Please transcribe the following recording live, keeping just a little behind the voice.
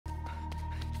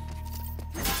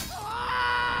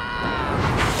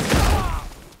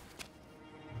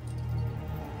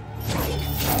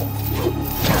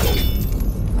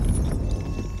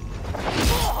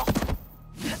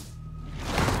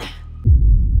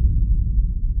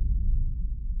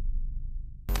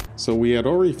So we had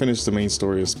already finished the main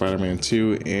story of Spider-Man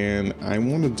 2, and I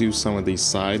want to do some of these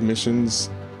side missions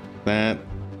that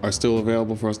are still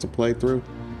available for us to play through.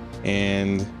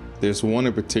 And there's one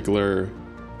in particular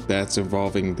that's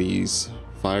involving these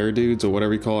fire dudes, or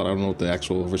whatever you call it. I don't know what the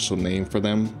actual official name for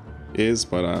them is,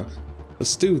 but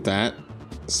let's do that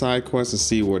side quest and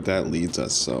see where that leads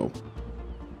us. So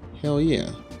hell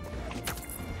yeah.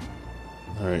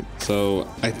 All right, so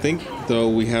I think though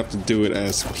we have to do it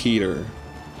as Peter,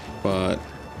 but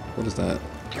what is that?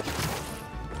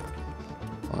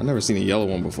 Oh, I've never seen a yellow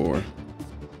one before. I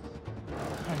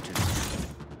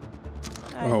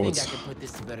think I could put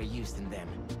this to better use than them.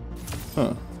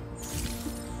 Huh.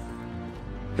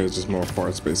 It's just more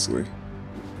parts, basically.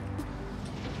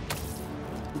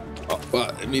 Oh, I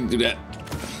didn't mean to do that.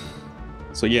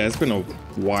 So yeah, it's been a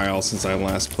while since I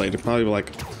last played it. Probably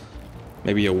like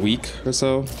maybe a week or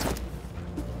so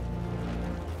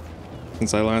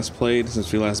since I last played,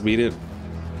 since we last beat it.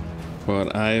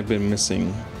 But I have been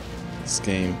missing this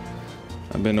game.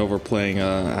 I've been over playing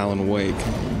Alan Wake.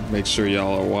 Make sure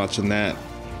y'all are watching that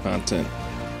content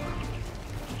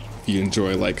if you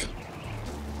enjoy like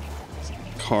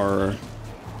horror,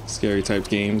 scary type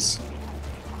games.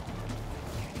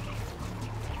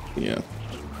 Yeah.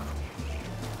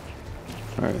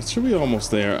 All right, should be almost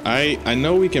there. I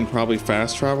know we can probably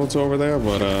fast travel to over there,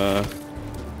 but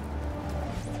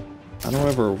I don't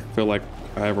ever feel like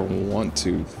I ever want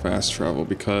to fast travel,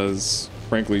 because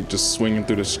frankly just swinging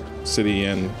through the city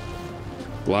and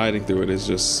gliding through it is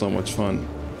just so much fun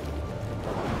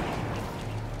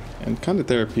and kind of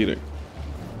therapeutic.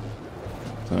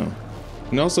 So,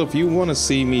 and also if you want to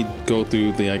see me go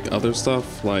through the like other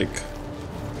stuff, like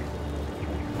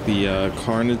the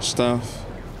Carnage stuff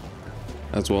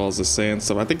as well as the sand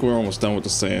stuff, I think we're almost done with the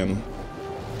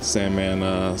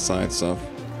Sandman side stuff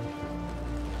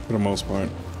for the most part.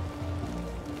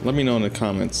 Let me know in the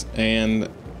comments. And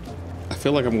I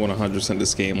feel like I'm going to 100%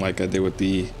 this game like I did with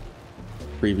the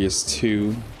previous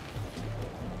two.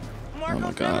 Oh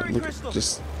my god, look at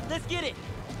Let's get it.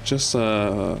 just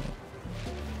I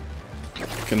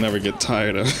can never get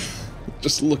tired of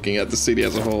just looking at the city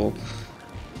as a whole.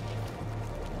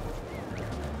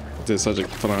 Did such a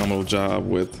phenomenal job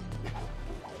with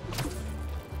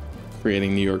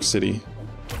creating New York City.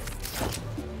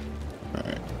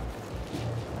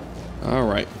 All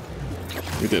right,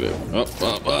 we did it.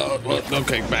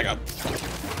 Okay, back up.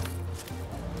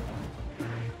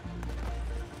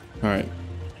 All right.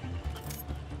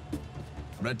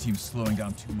 Red team's slowing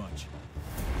down too much.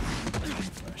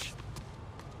 Fresh.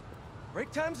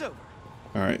 Break time's over.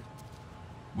 All right.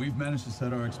 We've managed to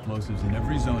set our explosives in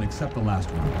every zone except the last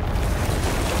one.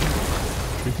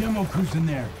 The demo crew's in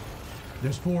there.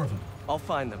 There's 4 of them. I'll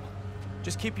find them.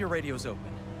 Just keep your radios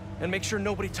open. And make sure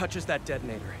nobody touches that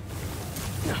detonator.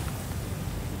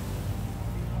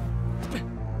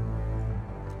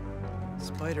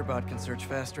 Spiderbot can search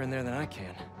faster in there than I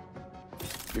can.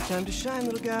 Your time to shine,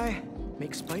 little guy.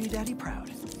 Make Spidey Daddy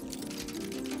proud.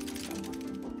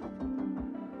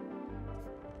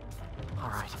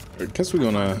 Alright. I guess we're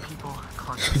gonna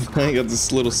I got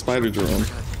this little spider drone.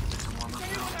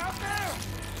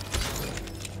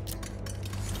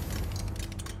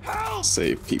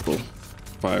 Save people.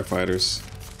 Firefighters.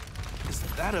 Is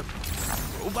that a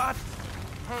robot?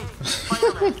 Hey,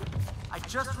 Spider-Man. I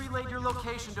just relayed your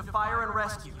location to fire and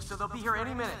rescue, so they'll be here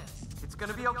any minute. It's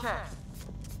gonna be okay.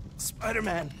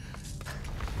 Spider-Man.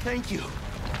 Thank you.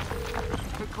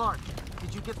 Hey, Clark,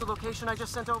 did you get the location I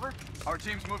just sent over? Our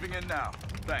team's moving in now.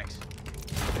 Thanks.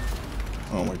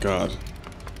 Oh my god.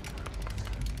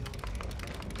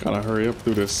 Gotta hurry up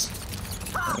through this.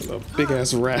 A big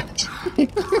ass rat.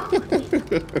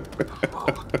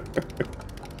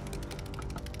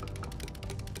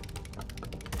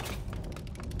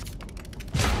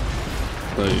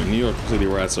 The New York City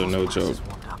rats are no joke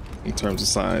in terms of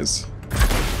size.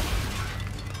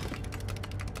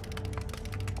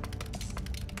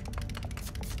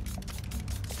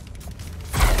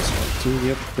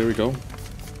 Yep, there we go.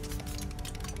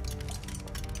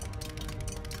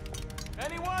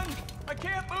 Anyone? I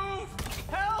can't move!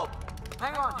 Help!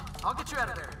 Hang on, I'll get you out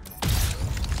of there.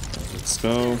 Let's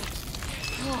go.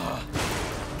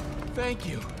 Thank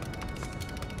you.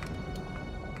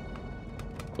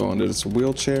 Go under this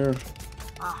wheelchair.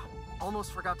 Ah,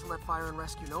 almost forgot to let fire and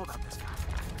rescue know about this guy.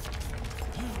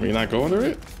 Will you not go under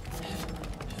it?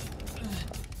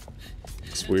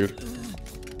 It's weird.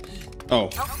 Oh,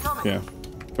 yeah.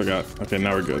 Forgot. Okay,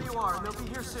 now we're good. Where you are, and they'll be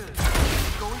here soon.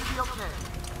 It's going to be okay.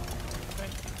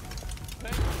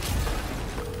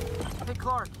 Hey,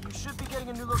 Clark, you should be getting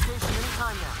a new location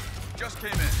anytime now. Just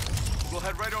came in. We'll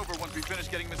head right over once we finish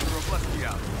getting Mr. Robleski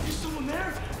out. Is someone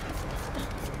there?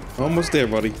 Almost there,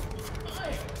 buddy. I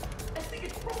think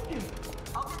it's broken.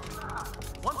 I'll get you out.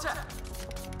 One sec.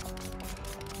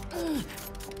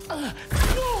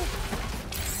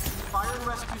 Fire and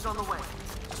rescue's on the way.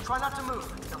 Just try not to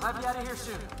move. They'll have you out of here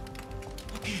soon.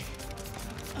 Okay.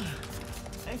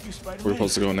 Thank you, Spider-Man. We're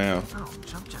supposed to go now. Oh,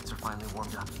 jump jets are finally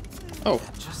warmed up. Oh,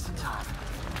 Just in time.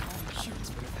 Shoot,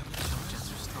 jump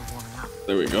jets are still warming up.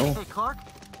 there we go. Hey, Clark,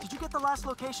 did you get the last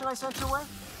location I sent your way?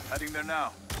 Heading there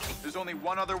now. There's only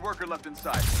one other worker left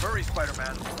inside. Hurry,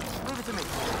 Spider-Man. Leave it to me.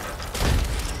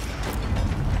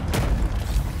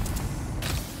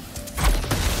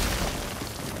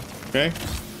 Okay.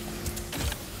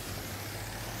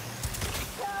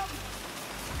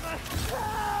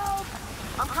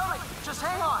 I'm coming. Just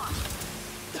hang on.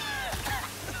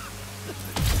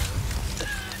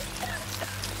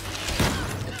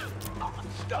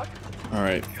 All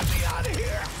right.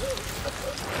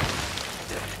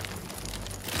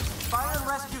 Fire and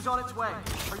rescue's on its way.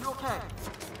 Are you okay?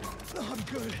 No, I'm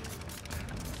good.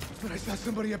 But I saw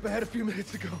somebody up ahead a few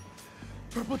minutes ago.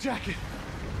 Purple jacket.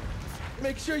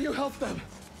 Make sure you help them.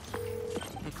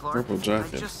 Hey, Clark. Purple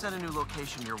jacket. I just sent a new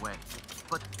location your way.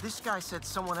 But this guy said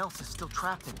someone else is still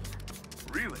trapped in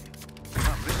here. Really? I'm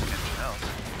not missing anything else.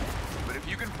 But if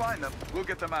you can find them, we'll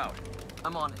get them out.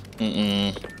 I'm on it.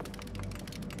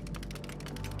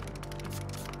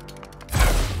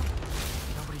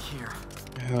 Nobody here.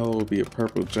 Hell would be a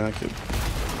purple jacket.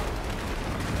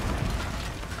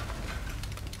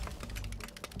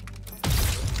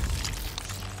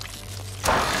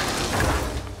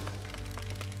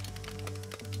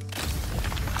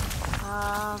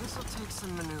 This'll take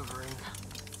some maneuvering.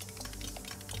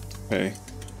 Okay.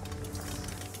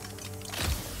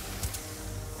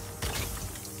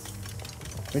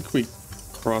 I think we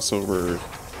cross over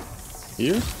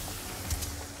here.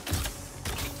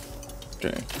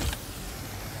 Okay.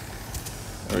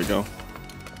 There we go.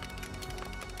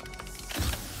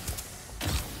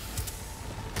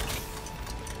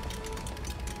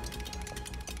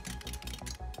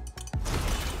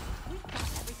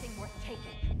 Everything worth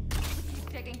taking. Keep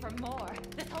digging for more.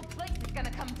 This whole place is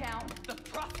gonna come down. The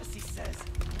prophecy says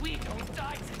we don't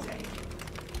die today.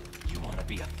 You want to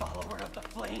be a follower of the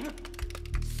flame?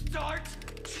 Start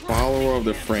Follower of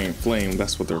the flame.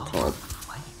 That's what they're called.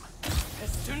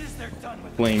 as soon as they're done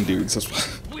with Flame dudes. That's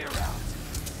what. we're out.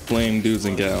 Flame dudes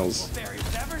and gals. We'll bury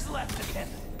whatever's left of him.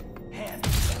 And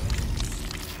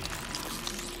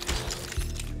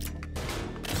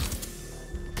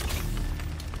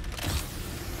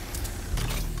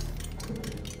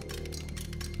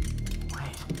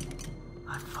Wait.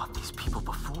 I've fought these people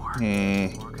before.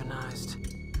 Organized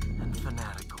and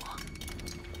fanatical.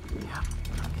 Yep,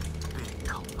 I'm getting big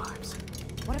cult vibes.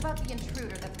 What about the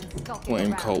intruder that's been skulking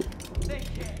Flame around? cult. they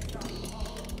can't stop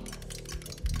all.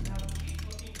 Now keep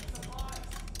looking for supplies.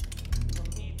 We'll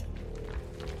need them.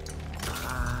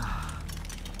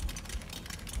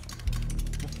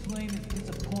 The flame is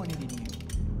disappointed in you.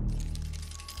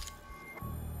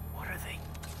 What are they?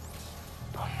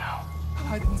 Oh no.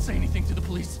 I didn't say anything to the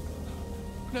police.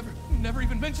 Never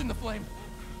even mentioned the flame.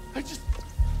 I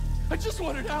just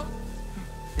wanted out.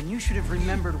 Then you should have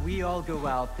remembered we all go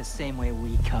out the same way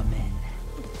we come in.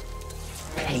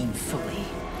 Painfully.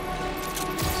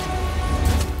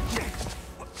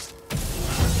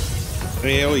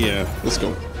 Hell yeah. Let's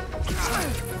go.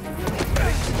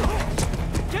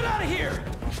 Get out of here!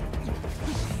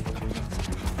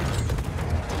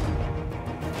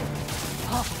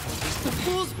 The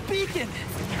fool's beacon!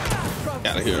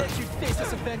 Outta here. Said you'd face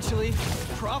us eventually.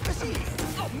 Prophecy?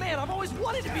 Oh man, I've always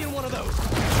wanted to be in one of those.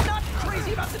 Not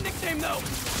crazy about the nickname though.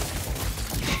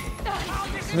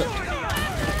 I'll destroy you.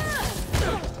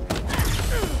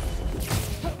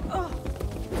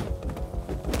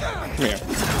 Come here.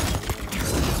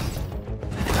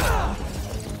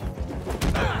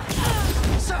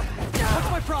 So, what's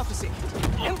my prophecy?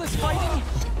 Endless fighting?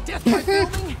 Death by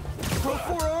filming? Grow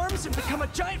 4 arms and become a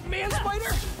giant man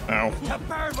spider? Ow. To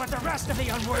burn with the rest of the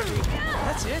unworthy.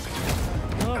 That's it?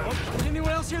 Oh, did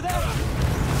anyone else hear that?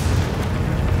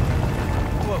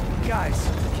 Whoa, guys,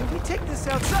 can we take this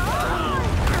outside?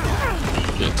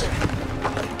 Shit.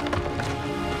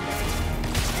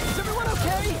 Is everyone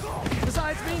okay?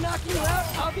 Besides me knocking you out,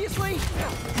 obviously?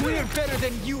 We're better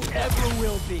than you ever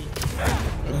will be.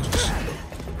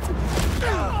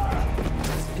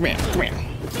 Come here.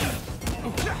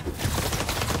 Come here.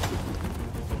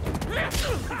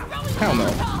 Hell no.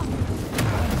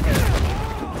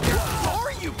 Who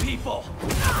are you people?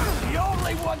 The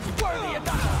only ones worthy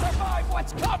enough to survive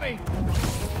what's coming.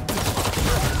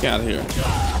 Get out of here.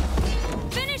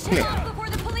 Finish Now, before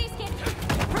the police get here.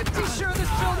 Pretty sure this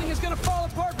building is gonna fall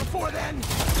apart before then.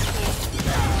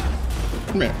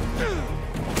 Come here.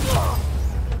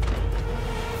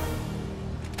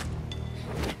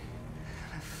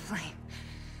 The flame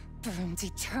burns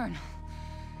eternal.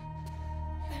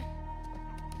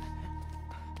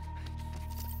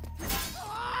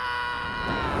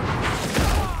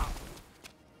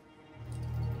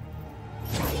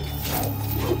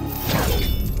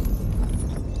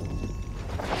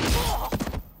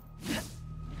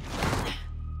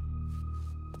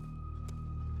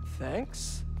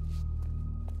 Thanks.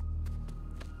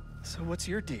 So what's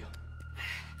your deal?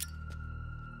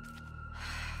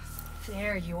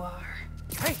 There you are.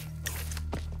 Hey!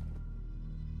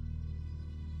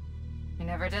 You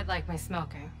never did like my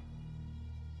smoking.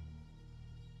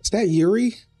 Is that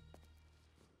Yuri?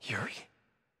 Yuri?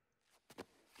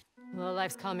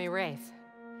 Lowlifes call me Wraith.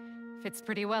 Fits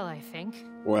pretty well, I think.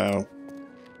 Wow.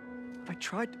 I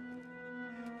tried...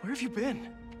 Where have you been?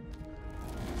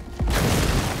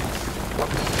 No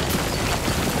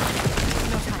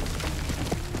time.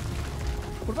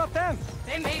 What about them?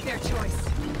 They made their choice.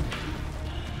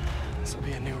 This'll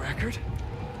be a new record.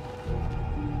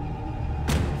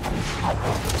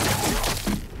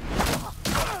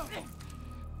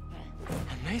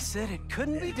 And they said it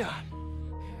couldn't be done.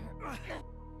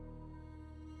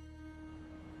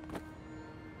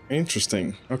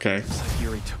 Interesting. Okay. Looks like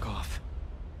Yuri took off.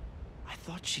 I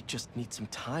thought she'd just need some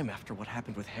time after what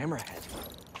happened with Hammerhead.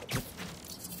 But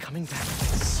coming back with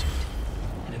that suit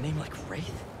and a name like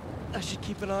Wraith? I should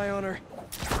keep an eye on her.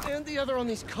 And the other on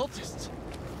these cultists.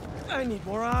 I need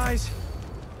more eyes.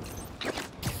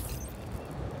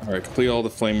 Alright, complete all the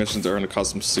flame missions to earn a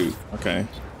custom suit. Okay.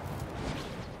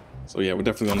 So yeah, we're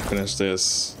definitely gonna finish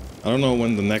this. I don't know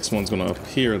when the next one's gonna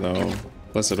appear though.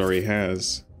 Unless it already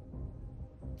has.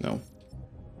 No.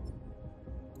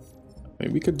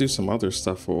 Maybe we could do some other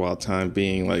stuff for a while time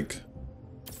being, like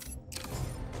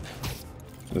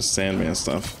the Sandman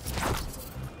stuff.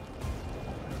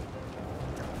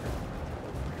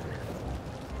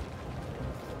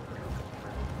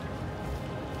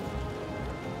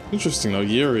 Interesting though,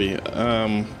 Yuri.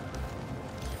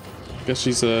 Guess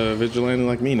she's a vigilante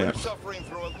like me now. We're suffering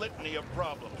through a litany of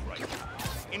problems right now.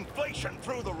 Inflation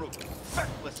through the roof,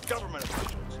 feckless government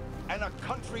officials, and a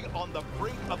country on the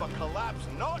brink of a collapse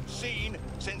not seen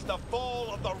since the fall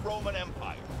of the Roman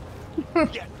Empire.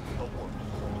 Yet the worst.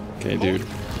 Okay, dude.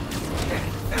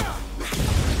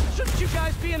 Shouldn't you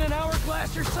guys be in an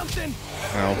hourglass or something?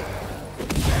 Ow.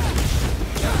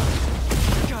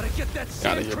 Gotta get that Outta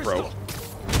sand here, crystal. bro.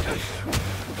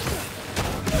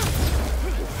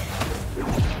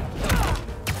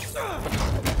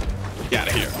 Get out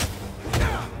of here.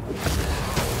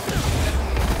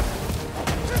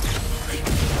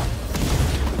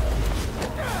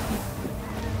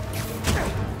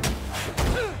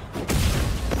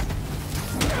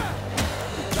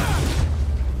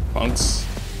 Punks.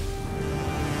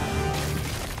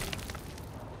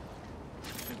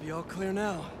 Should be all clear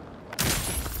now.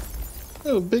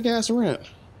 Oh, big ass rat.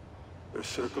 They're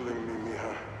circling me,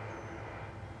 Mija.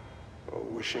 Oh,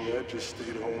 wishing I'd just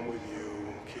stayed home with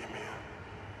you, Kimia.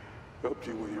 Helped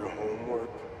you with your homework.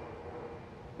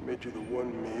 Made you the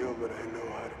one meal that I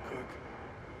know how to cook.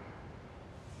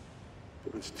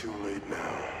 But it's too late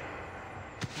now.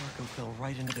 Marco fell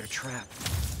right into their trap.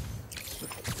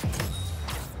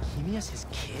 Kimia's his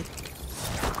kid?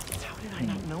 How did I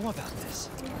not know about this?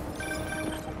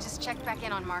 Just checked back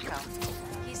in on Marco.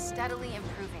 He's steadily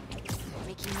improving,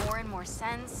 making more and more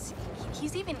sense.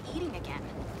 He's even eating again.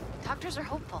 Doctors are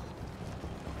hopeful.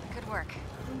 Good work.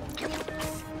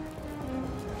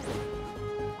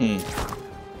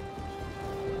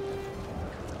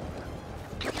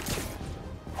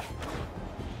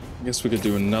 I guess we could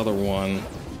do another one.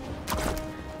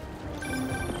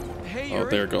 Hey, oh,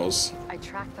 there it goes. I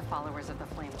tracked the followers of the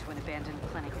Flame to an abandoned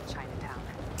clinic in Chinatown.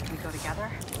 We go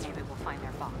together, maybe we'll find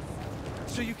their boss.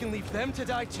 So you can leave them to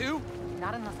die too?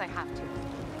 Not unless I have to.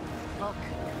 Look,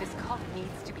 this cult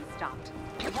needs to be stopped.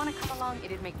 If you want to come along,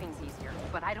 it'd make things easier,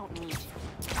 but I don't need you.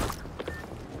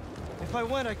 If I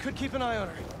went, I could keep an eye on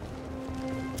her.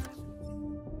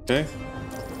 Okay.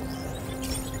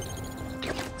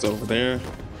 It's over there.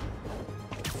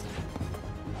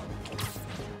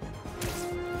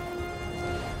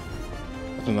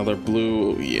 Another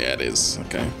blue. Yeah, it is.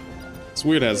 Okay. It's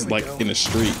weird as like in the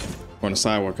street or on the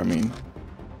sidewalk, I mean.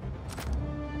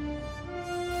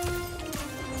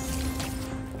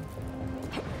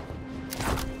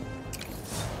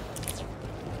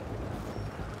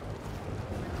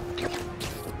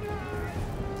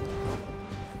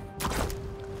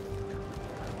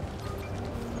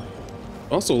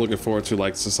 Also looking forward to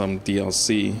like some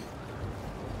DLC.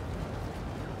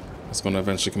 It's going to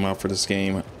eventually come out for this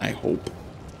game, I hope.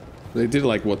 They did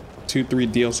like what,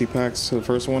 2-3 DLC packs to the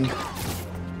first one.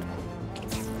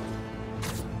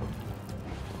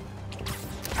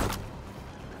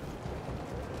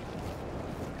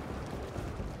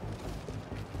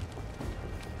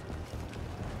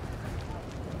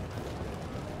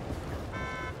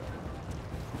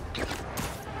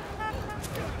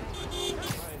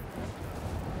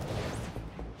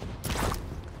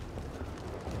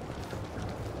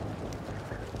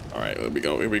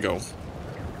 Here we go.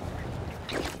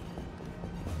 Did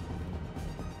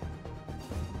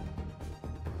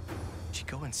she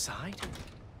go inside?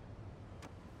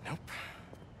 Nope.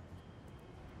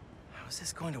 How is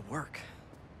this going to work?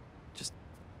 Just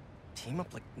team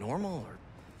up like normal,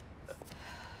 or...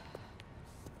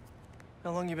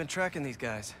 How long you been tracking these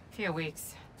guys? Few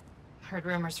weeks. Heard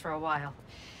rumors for a while.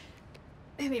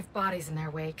 They leave bodies in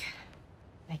their wake.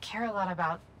 They care a lot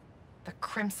about the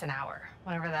Crimson Hour,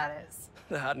 whatever that is.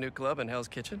 The hot new club in Hell's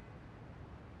Kitchen?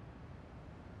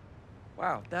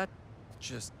 Wow, that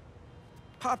just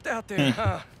popped out there,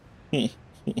 huh?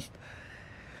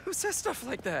 Who says stuff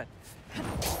like that?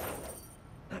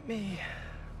 Not me.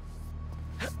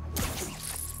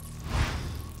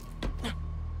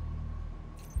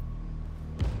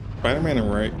 Spider-Man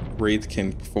and Wraith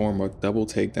can perform a double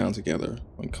takedown together.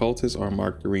 When cultists are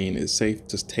marked green, it's safe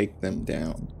to take them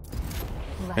down.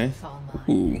 Okay.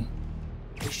 Ooh.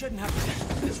 We shouldn't have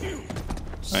to.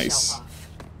 Nice.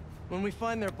 When we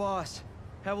find their boss,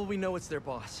 how will we know it's their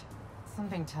boss?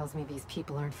 Something tells me these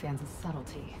people aren't fans of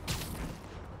subtlety.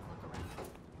 Look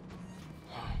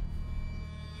around.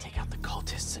 Take out the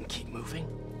cultists and keep moving?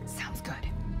 Sounds good.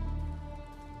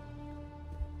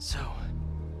 So,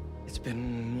 it's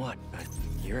been, what,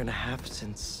 a year and a half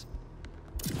since...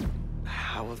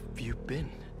 How have you been?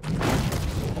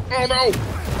 Oh no!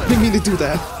 I didn't mean to do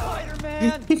that.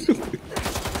 Spider-Man!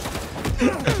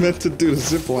 I meant to do the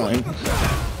zip line.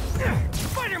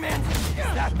 Spider-Man! Is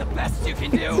that the best you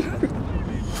can do?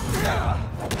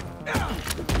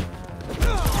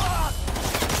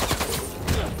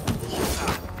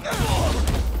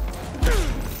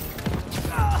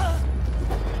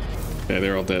 Yeah,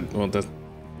 they're all dead. Well, that's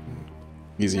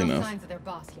easy enough. No signs of their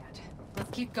boss yet.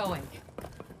 Let's keep going.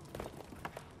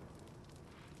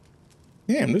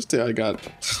 Damn, this guy got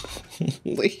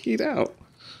laid out.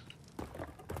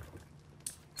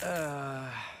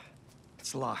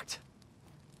 It's locked.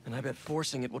 And I bet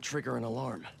forcing it will trigger an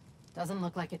alarm. Doesn't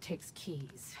look like it takes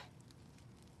keys.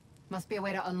 Must be a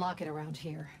way to unlock it around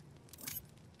here.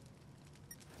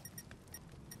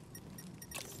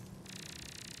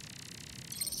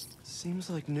 Seems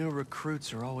like new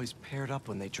recruits are always paired up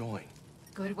when they join.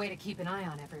 Good way to keep an eye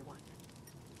on everyone.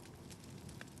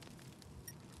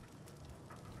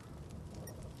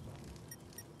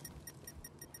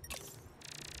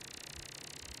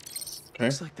 Okay.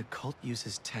 Looks like the cult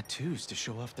uses tattoos to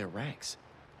show off their ranks.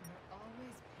 They're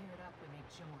always paired up when they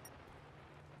join.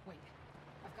 Wait,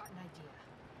 I've got an idea.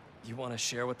 You want to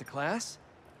share with the class?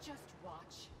 Just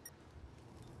watch.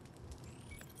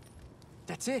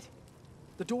 That's it.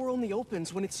 The door only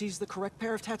opens when it sees the correct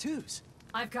pair of tattoos.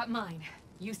 I've got mine.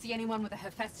 You see anyone with a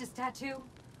Hephaestus tattoo?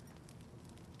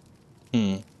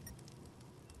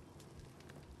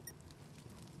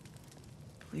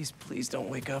 Please, please don't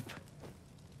wake up.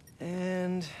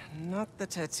 And not the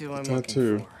tattoo I'm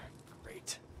looking for.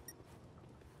 Great.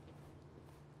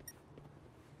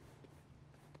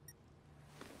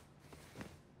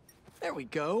 There we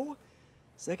go.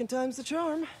 Second time's the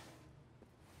charm.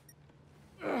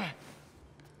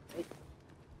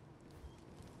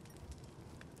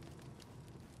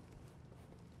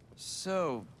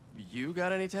 So, you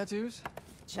got any tattoos?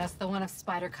 Just the one of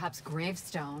Spider Cop's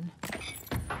gravestone.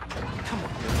 Come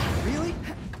on, really?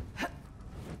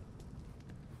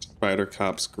 Spider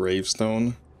Cop's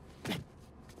gravestone.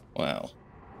 Wow.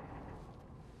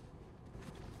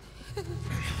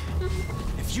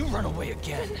 If you run away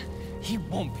again, he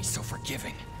won't be so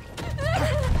forgiving.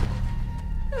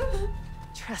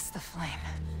 Trust the flame,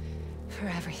 for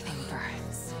everything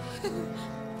burns.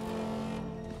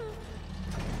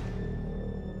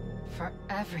 For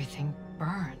everything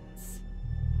burns.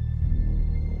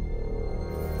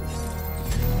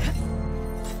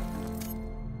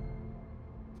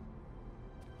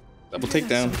 Double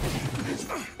takedown.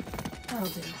 That'll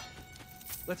do.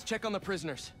 Let's check on the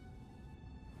prisoners.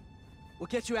 We'll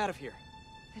get you out of here.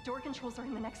 The door controls are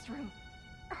in the next room.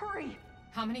 Hurry!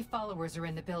 How many followers are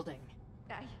in the building?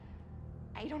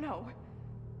 I don't know.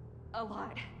 A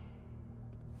lot.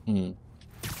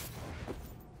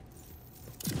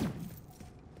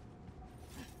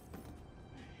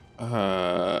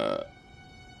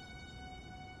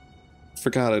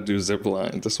 Forgot to do zip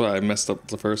line. That's why I messed up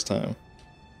the first time.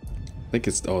 I think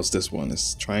it's, oh, it's this one.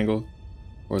 It's triangle,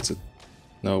 or is it?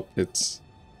 Nope, it's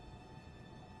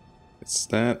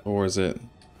that, or is it?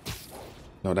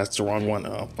 No, that's the wrong one.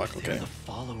 Oh, fuck. Okay. They're the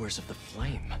followers of the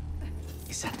flame.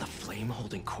 Is that the flame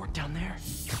holding court down there?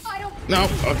 I don't. No.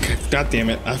 Okay. God damn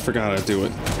it! I forgot to do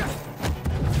it.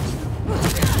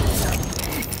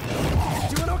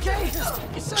 Doing okay?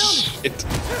 You sound. Shit.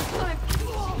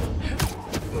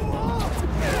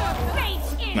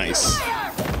 Nice.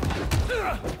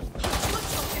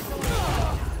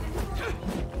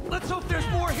 Let's hope there's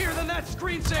more here than that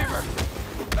screensaver.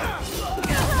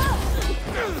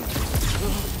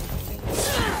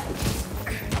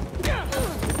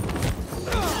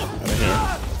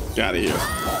 Out of here.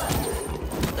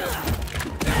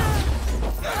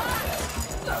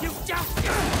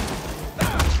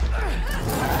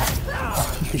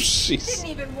 Jeez. Didn't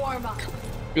even warm up.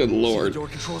 Good lord. Door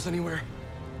controls anywhere?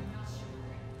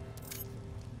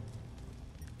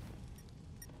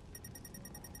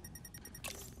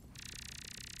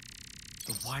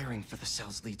 The wiring for the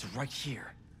cells leads right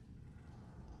here.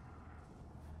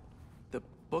 The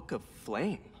Book of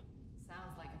Flame.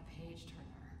 Sounds like a page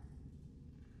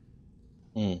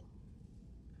turner.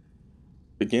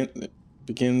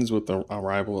 Begins with the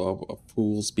arrival of a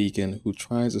fool's beacon who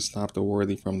tries to stop the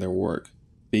worthy from their work.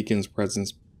 Beacon's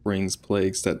presence brings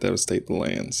plagues that devastate the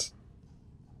lands.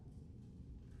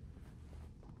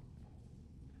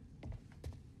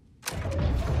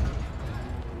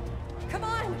 Come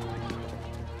on.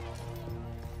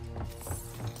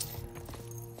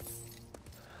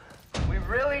 We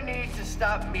really need to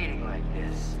stop meeting like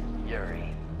this,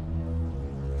 Yuri.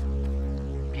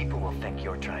 People will think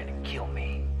you're trying to kill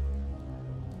me.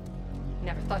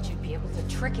 Never thought you'd be able to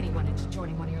trick anyone into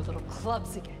joining one of your little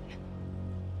clubs again.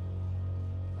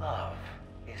 Love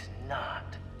is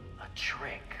not a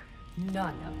trick.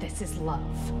 None of this is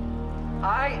love.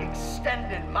 I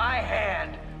extended my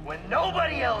hand when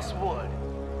nobody else would.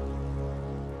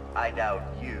 I doubt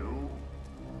you,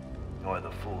 nor the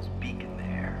fool's beacon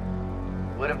there,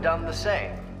 would have done the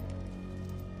same.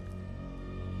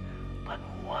 But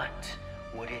what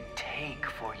would it take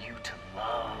for you to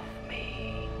love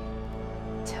me?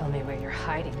 Tell me where you're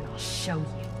hiding and I'll show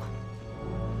you.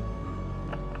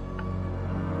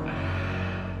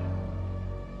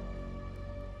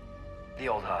 The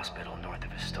old hospital north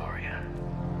of Astoria.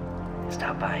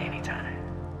 Stop by anytime.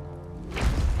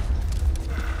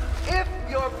 If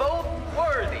you're both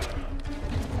worthy.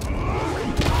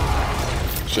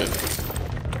 Shit.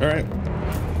 Alright.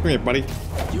 Come here, buddy.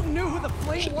 You knew who the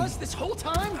flame was this whole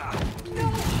time? No.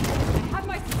 I had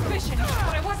my suspicions,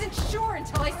 but I wasn't sure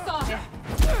until I saw him.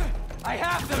 I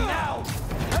have them now.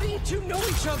 How do you two know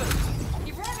each other?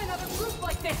 He ran another group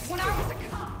like this when I was a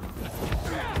cop.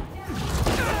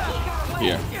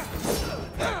 Here.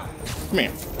 Come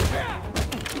here.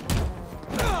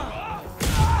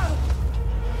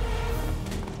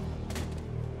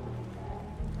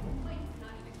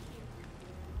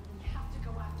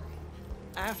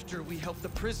 After we help the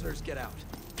prisoners get out.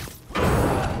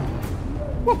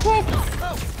 Whoop, whoop.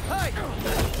 Oh, hi!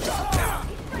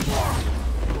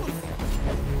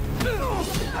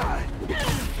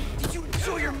 Did you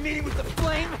enjoy your meeting with the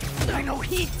flame? I know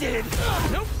he did.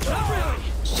 Nope, not really.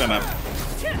 Shut up.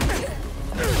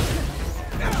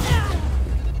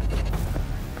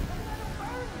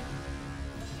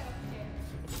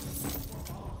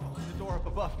 The door up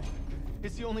above.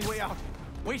 It's the only way out.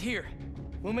 Wait here.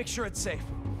 We'll make sure it's safe.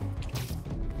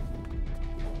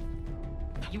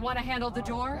 You want to handle the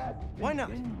door? Why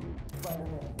not?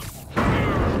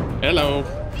 Hello. The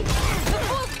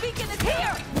fool's beacon is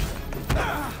here!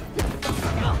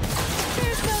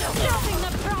 There's no stopping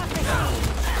the prophecy!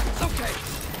 Okay,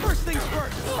 first things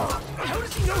first. How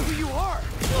does he know who you are?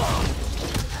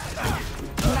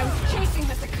 When I was chasing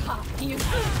him as a cop, he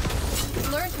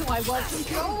learned who I was and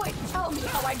could always tell me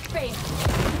how I failed.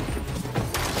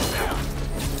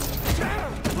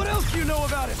 What else do you know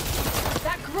about him?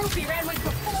 That group he ran with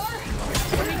before,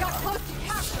 when we got close to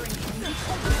capturing him, he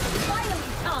told them to violent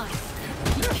times.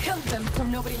 He killed them so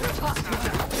nobody would talk to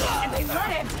him. And they let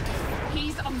him.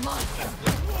 He's a monster.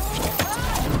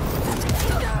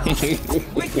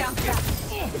 Wait down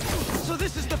fast. So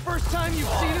this is the first time you've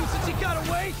seen him since he got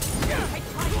away? I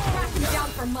tried to track him down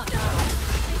for months. I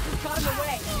think he got him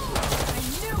away. I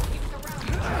knew he was around.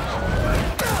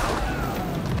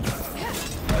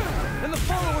 And the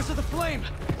followers of the flame.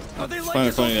 Are they like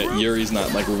It's funny that Yuri's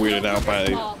not like weirded out by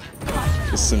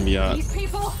the symbiote. These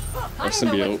people, I don't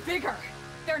know symbiote. what's bigger.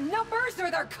 Their numbers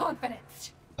or their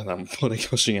confidence. And I'm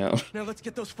pushing out Now let's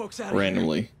get those folks out of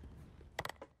randomly. Here.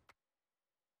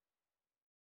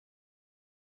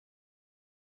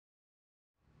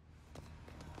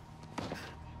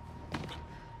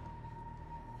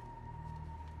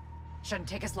 Shouldn't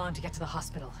take us long to get to the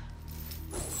hospital.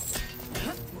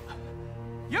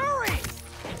 Yuri!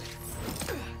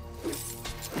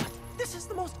 This is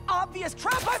the most obvious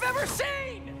trap I've ever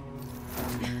seen!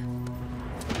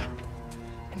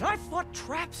 And I fought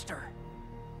Trapster.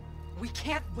 We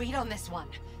can't wait on this one.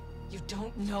 You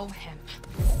don't know him.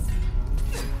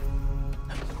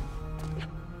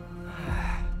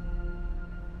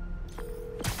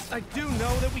 I do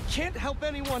know that we can't help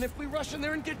anyone if we rush in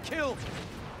there and get killed.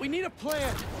 We need a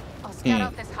plan. I'll scout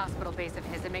out this hospital base of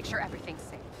his and make sure everything's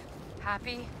safe.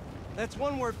 Happy? That's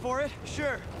one word for it,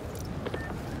 sure.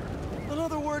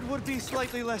 Another word would be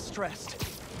slightly less stressed.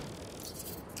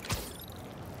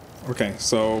 Okay,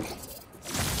 so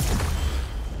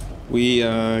we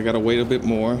gotta wait a bit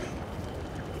more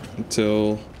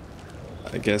until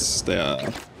I guess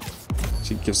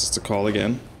she gives us a call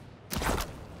again.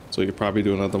 So we could probably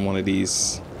do another one of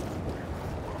these.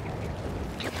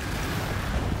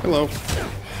 Hello.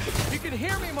 You can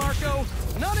hear me, Marco.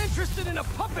 Not interested in a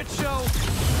puppet show.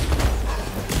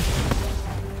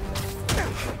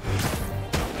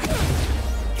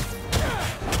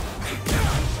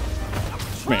 I'm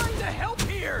trying to help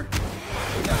here.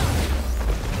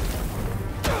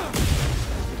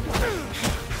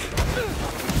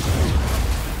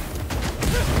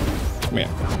 Come here.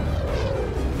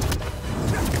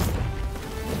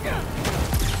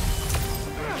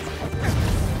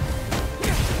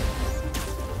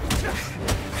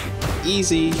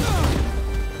 Easy.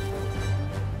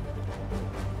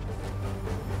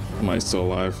 Am I still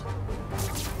alive?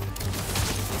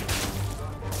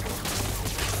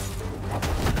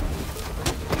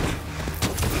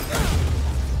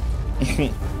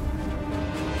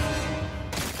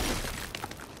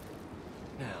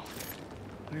 Now,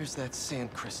 where's that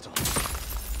sand crystal?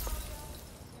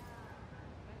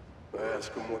 I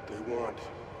ask them what they want,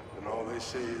 and all they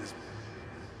say is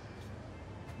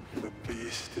the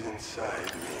beast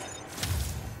inside me.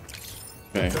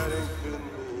 Okay. That ain't been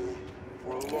me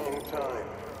for a long time.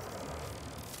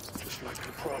 Just like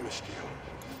I promised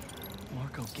you.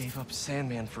 Marco gave up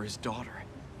Sandman for his daughter.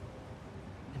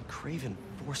 And Kraven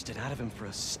forced it out of him for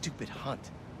a stupid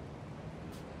hunt.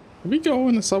 Did we go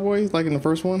in the subway like in the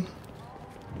first one?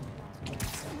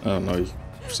 Oh no,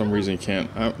 for some reason you can't.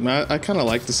 I kind of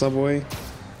like the subway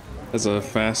as a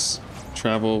fast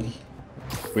travel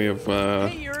way of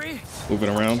moving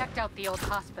around. Checked out the old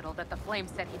hospital that the flame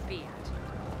said he'd be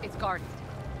at. It's guarded,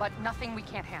 but nothing we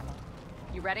can't handle.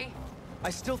 You ready? I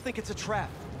still think it's a trap.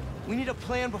 We need a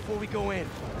plan before we go in.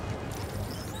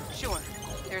 Sure.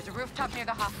 There's a rooftop near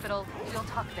the hospital. We'll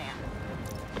talk there.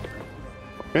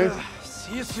 Okay.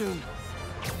 See you soon.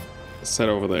 Let's head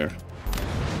over there.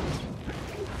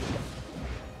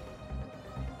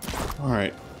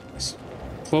 Alright.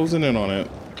 Closing in on it.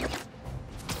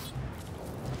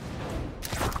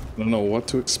 I don't know what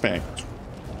to expect.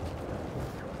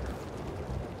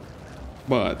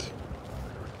 But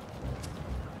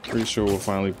pretty sure we'll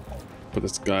finally put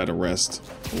this guy to rest.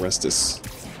 Arrest this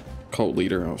cult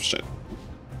leader. Oh shit.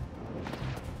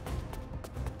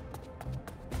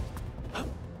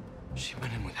 She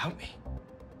went in without me.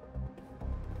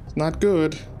 It's not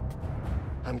good.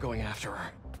 I'm going after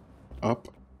her. Up.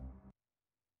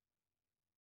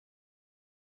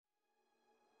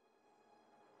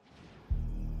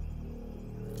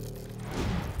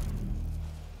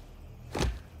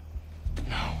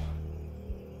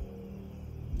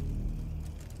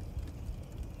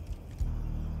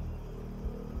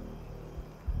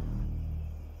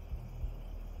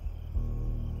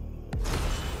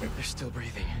 They're still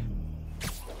breathing.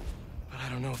 But I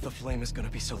don't know if the flame is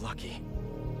gonna be so lucky.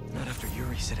 Not after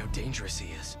Yuri said how dangerous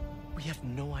he is. We have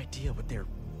no idea what their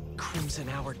Crimson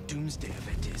Hour Doomsday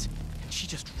event is, and she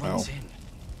just runs in.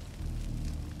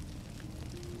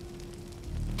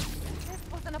 This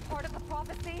wasn't a part of the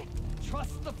prophecy.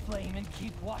 Trust the flame and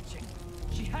keep watching.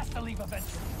 She has to leave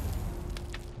eventually.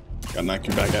 Gotta knock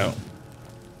you back out.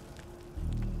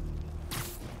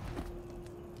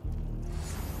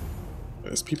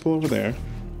 There's people over there.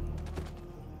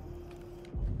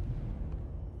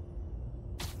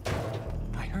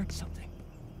 I heard something.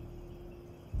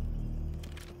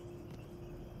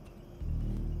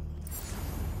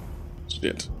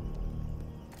 Shit.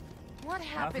 What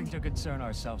happened? Nothing to concern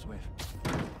ourselves with.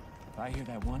 If I hear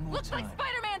that one more Looks time. like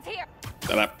Spider-Man's here.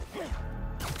 Shut up.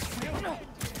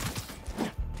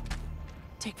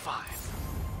 Take 5.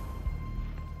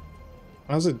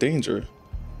 How's it danger?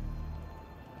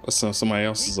 So somebody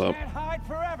else is up. Can't hide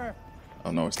forever.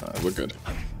 Oh no, it's not. We're good.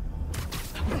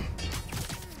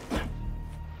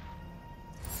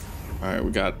 All right,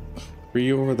 we got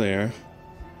 3 over there.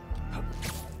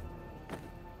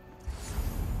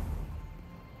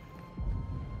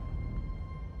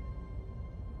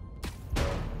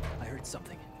 I heard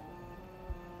something.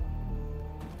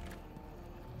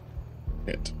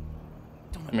 Hit.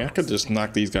 I mean, I could just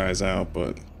knock these guys out,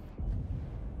 but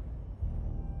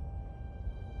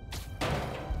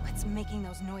What's making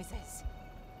those noises?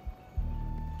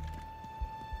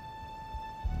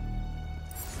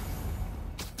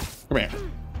 come here.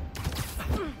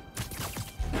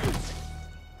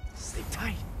 Stay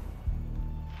tight.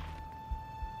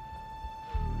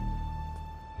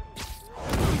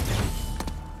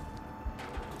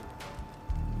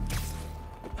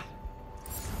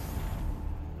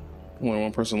 Only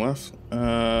one person left.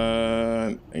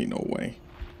 Ain't no way.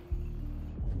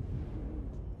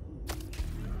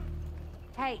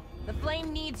 Hey, the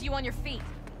flame needs you on your feet.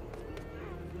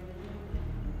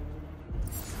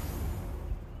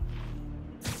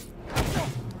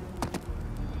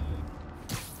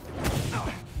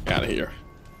 Out of here.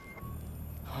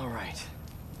 All right.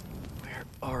 Where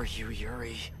are you,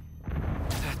 Yuri?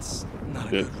 That's not a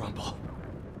Good. good rumble.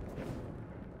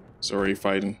 Sorry,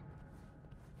 fighting.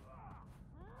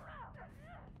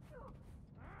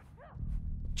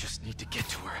 Just need to get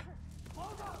to her.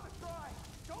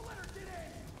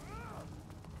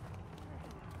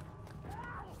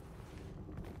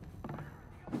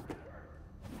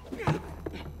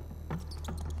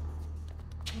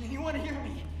 Can anyone hear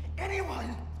me?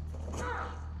 Anyone?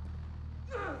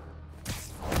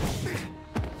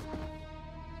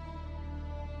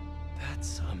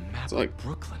 That's a map It's like- of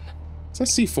Brooklyn. Is that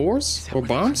C4s or Where the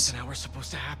bombs? Crimson Hour's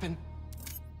supposed to happen?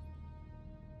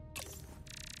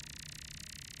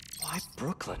 Why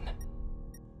Brooklyn?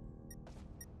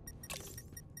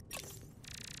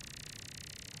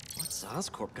 What's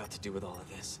Oscorp got to do with all of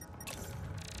this?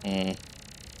 A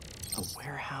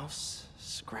warehouse,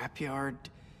 scrapyard,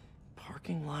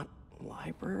 parking lot,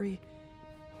 library?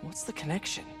 What's the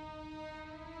connection?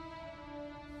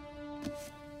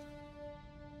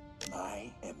 My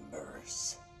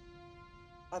embers.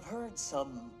 I've heard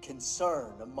some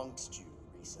concern amongst you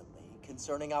recently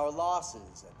concerning our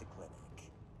losses at the clinic.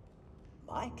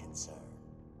 My concern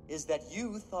is that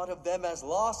you thought of them as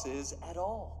losses at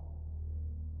all.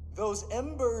 Those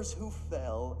embers who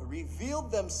fell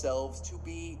revealed themselves to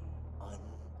be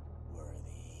unworthy.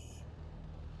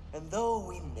 And though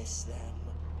we miss them,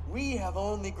 we have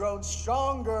only grown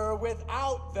stronger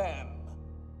without them.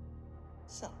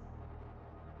 So,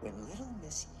 when little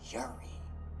Miss Yuri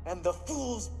and the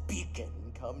Fool's Beacon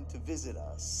come to visit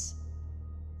us,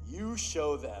 you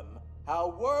show them how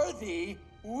worthy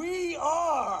we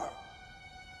are.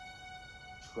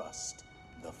 Trust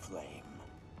the flame,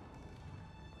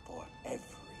 for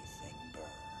everything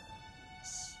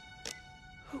burns.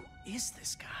 Who is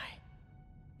this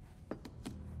guy?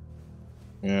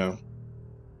 Yeah.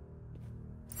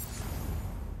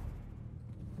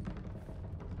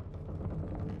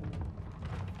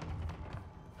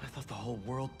 I thought the whole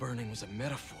world burning was a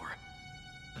metaphor,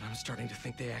 but I'm starting to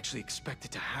think they actually expect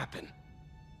it to happen.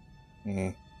 Mm-hmm.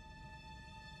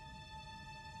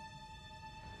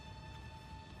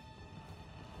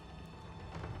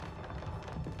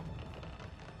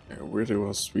 Where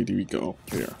else do we go?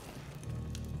 Here.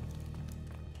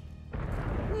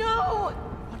 No!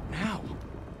 What now?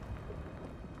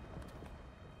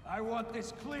 I want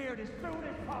this cleared as soon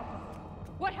as possible.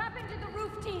 What happened to the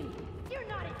roof team? You're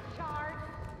not in charge.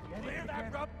 Clear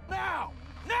that rubble now!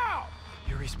 Now!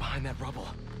 Yuri's behind that rubble.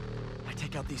 I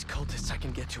take out these cultists, I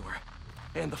can get to her.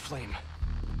 And the flame.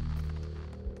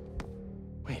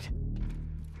 Wait.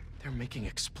 They're making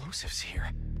explosives here.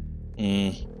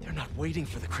 They're not waiting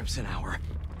for the Crimson Hour.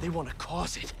 They want to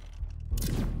cause it.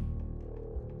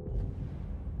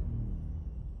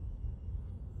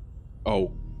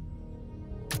 Oh.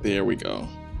 There we go.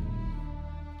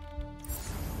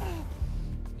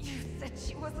 You said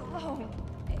she was alone.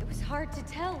 It was hard to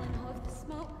tell in all of the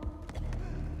smoke.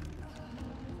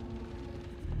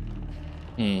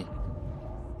 Maybe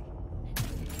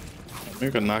I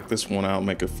can knock this one out,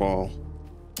 make it fall.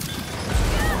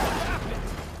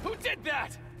 Who did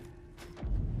that?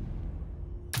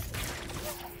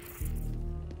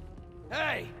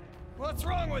 Hey, what's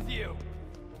wrong with you?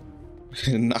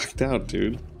 Knocked out,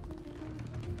 dude.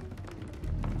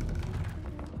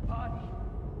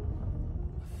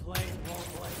 Flame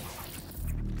won't wait.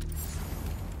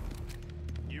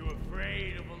 You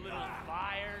afraid of a little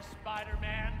fire,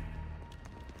 Spider-Man?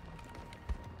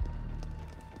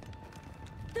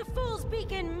 The Fool's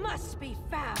beacon must be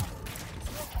found.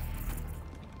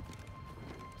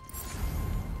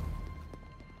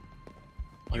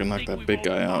 I can knock that big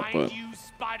guy out, but You,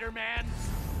 Spider-Man?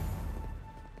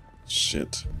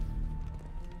 shit.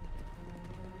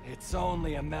 It's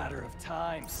only a matter of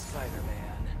time,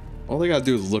 Spider-Man. All they gotta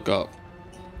do is look up.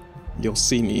 You'll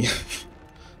see me.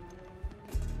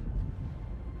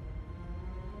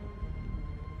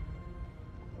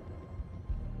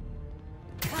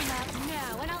 Come out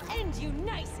now, and I'll end you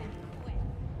nice and quick.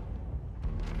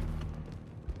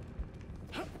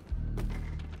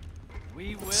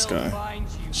 We will This guy. find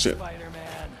you, Shit.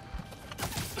 Spider-Man.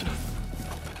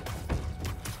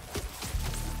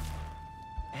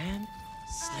 And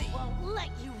I won't let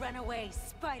you run away,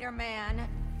 Spider-Man.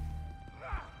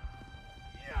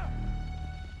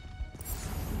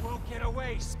 You won't get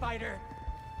away, Spider.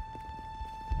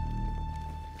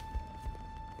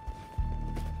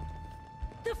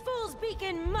 The Fool's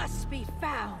Beacon must be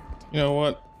found. You know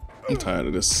what? I'm tired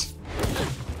of this.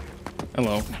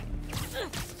 Hello.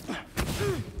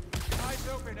 Eyes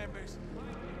open, Embers.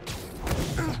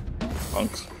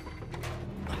 Punks.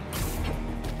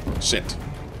 Shit.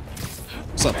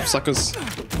 What's up, suckers? Come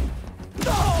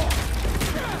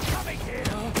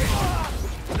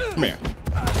here.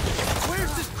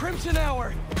 Where's this Crimson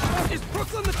Hour? Is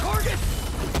Brooklyn the target?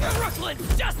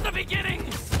 Brooklyn's just the beginning.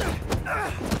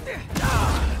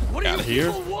 What do Outta you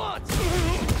here. people want?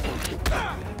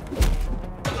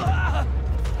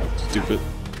 Stupid.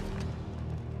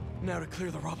 Now to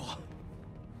clear the rubble.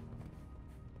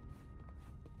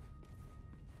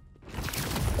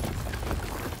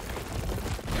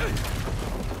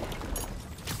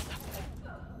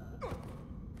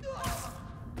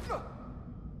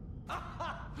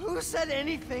 Who said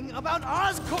anything about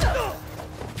Oscorp?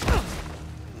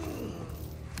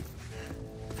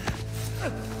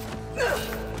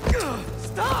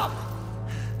 Stop!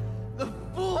 The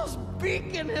Fool's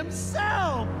Beacon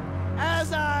himself,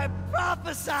 as I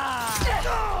prophesied!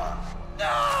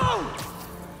 No!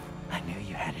 I knew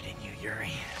you had it in you,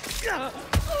 Yuri.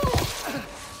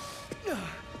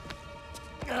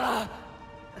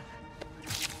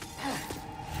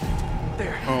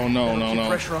 There. Oh no, no, Keep no.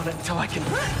 pressure on it until I can.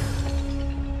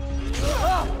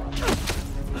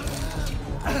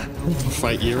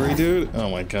 Fight Yuri, dude? Oh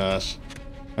my gosh.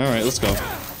 Alright, let's go.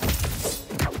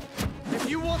 If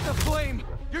you want the flame,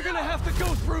 you're gonna have to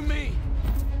go through me.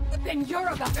 Then you're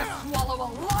about to swallow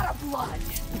a lot of blood.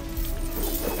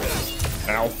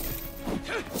 Ow.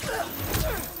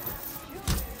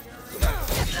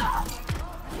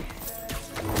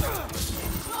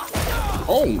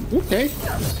 Oh, okay.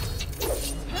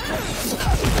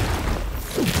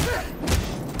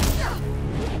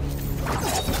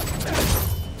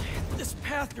 This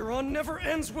path you're on never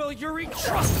ends well, Yuri.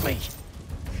 Trust me.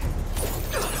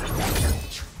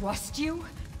 Trust you?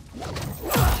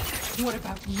 What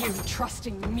about you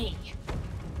trusting me?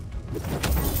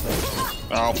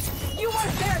 Ow. You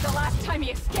weren't there the last time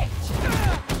he escaped.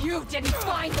 You didn't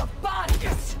find the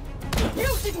bodies.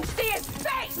 You didn't see his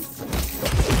face.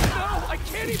 No, I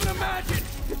can't even imagine.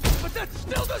 But that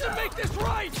still doesn't make this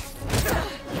right.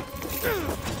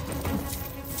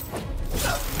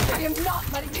 I am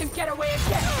not letting him get away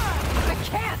again. I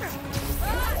can't.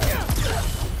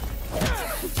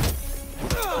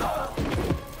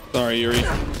 Sorry, Yuri.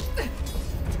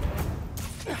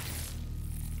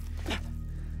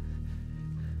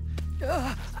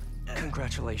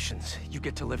 Congratulations. You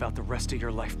get to live out the rest of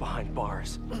your life behind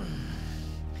bars.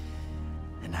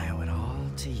 And I owe it all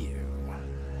to you.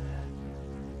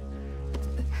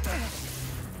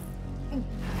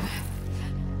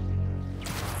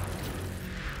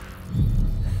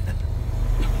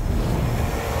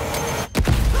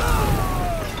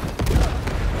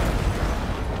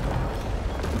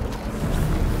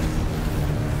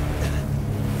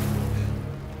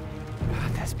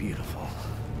 That's beautiful.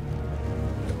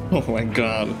 Oh my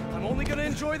god. I'm only gonna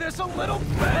enjoy this a little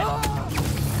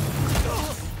bit.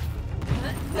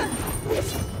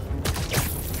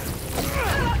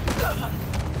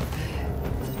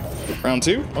 Round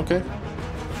two? Okay.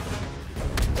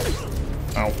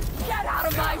 Ow. Get out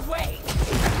of my way!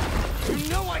 You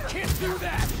know I can't do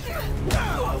that.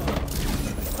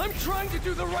 I'm trying to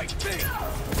do the right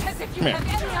thing. As if you have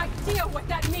any idea what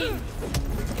that means.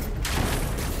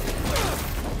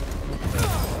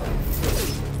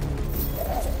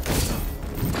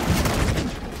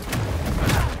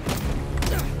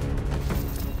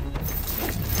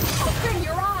 Open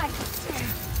your eyes!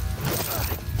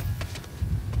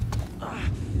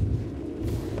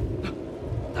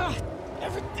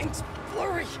 Everything's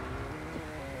blurry.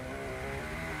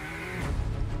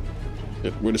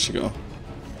 Shit, where did she go?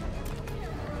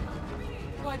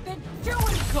 I've been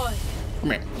doing good.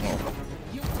 Come here. Oh,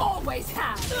 You always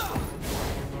have.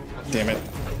 damn it.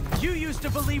 You used to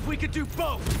believe we could do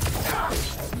both.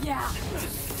 Yeah.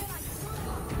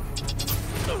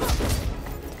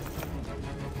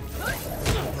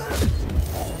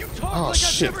 You talk Oh, like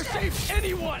shit. I've never saved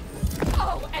anyone.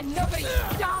 Oh, and nobody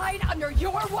died under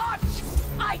your watch?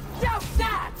 I doubt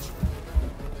that!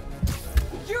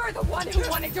 You're the one who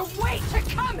wanted to wait to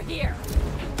come here!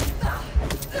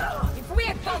 If we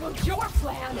had followed your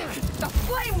plan, the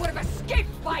flame would have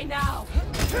escaped by now!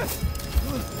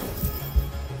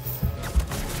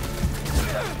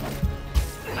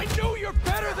 I know you're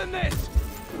better than this!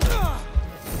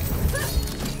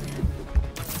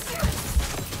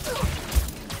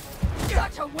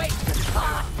 Such a waste of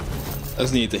time! I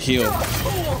just need to heal. You're a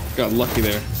fool! Got lucky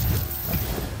there.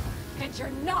 And you're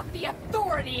not the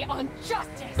authority on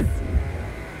justice!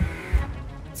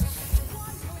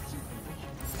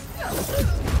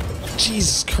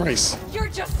 Jesus Christ. You're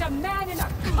just a man in a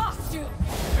costume!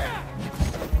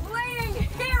 Playing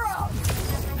hero!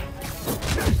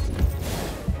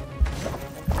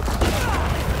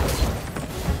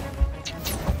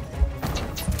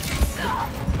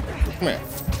 Come here.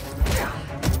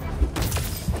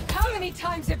 How many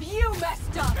times have you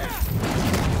messed up?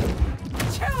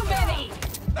 Too many!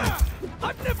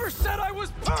 I've never said I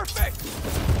was perfect!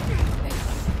 Then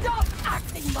stop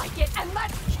acting like it and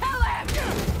let's kill him!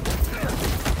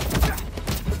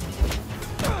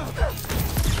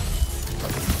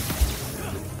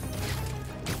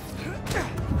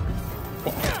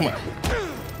 Oh, come on.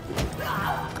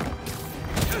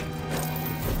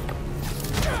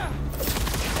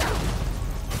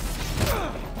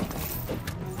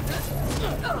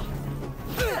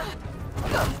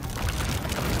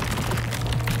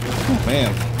 Oh,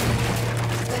 man.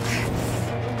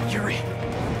 Yuri.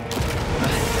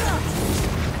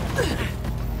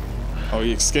 Oh,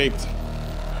 he escaped.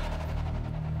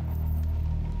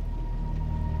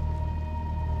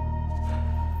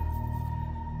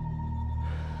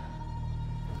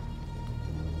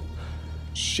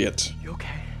 Shit. You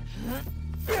okay?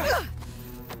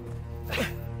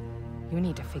 You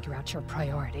need to figure out your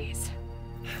priorities.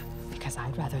 Because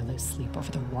I'd rather lose sleep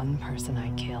over the one person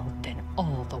I killed than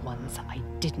all the ones I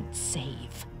didn't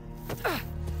save.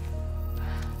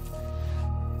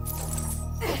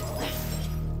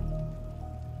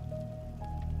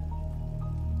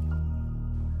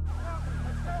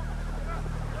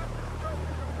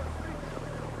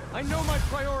 I know my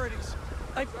priorities.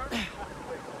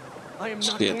 I am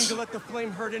not going to let the flame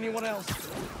hurt anyone else.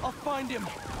 I'll find him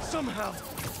somehow.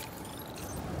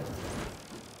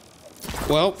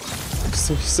 Well,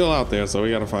 so he's still out there, so we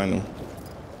gotta find him.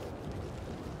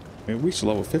 Maybe we should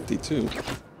level 50 too.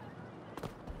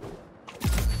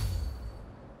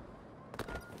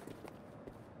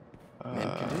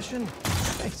 Mint condition?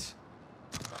 Nice.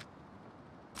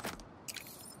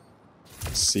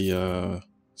 Let's see,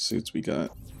 suits we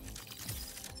got.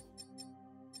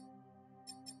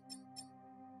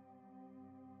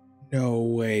 No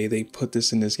way they put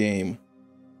this in this game.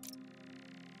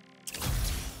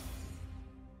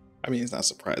 I mean, it's not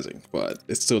surprising, but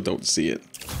it's still dope to see it.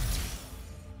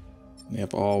 They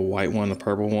have all white one, a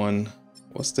purple one.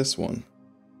 What's this one?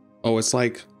 Oh, it's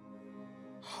like,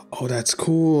 oh, that's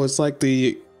cool. It's like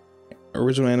the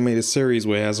original animated series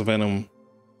where it has a Venom.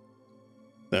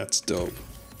 That's dope.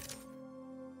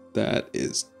 That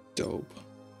is dope.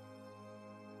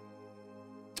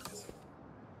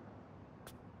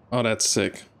 Oh, that's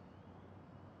sick.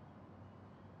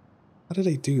 How did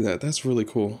they do that? That's really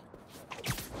cool.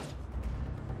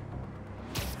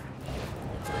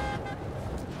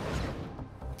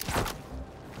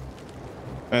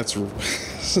 That's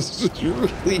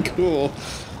really cool.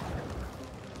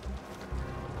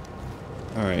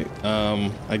 All right,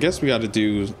 I guess we got to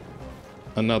do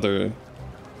another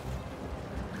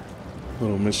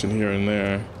little mission here and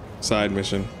there, side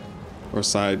mission or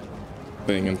side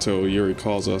thing until Yuri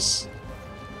calls us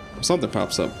or something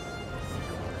pops up.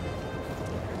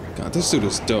 God, this dude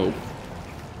is dope.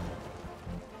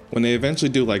 When they eventually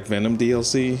do like Venom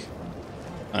DLC,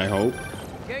 I hope.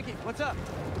 Yankee, what's up?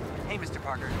 Hey, Mr.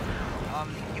 Parker.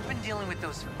 You've been dealing with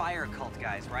those fire cult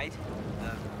guys, right?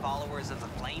 The followers of the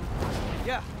flame?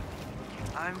 Yeah.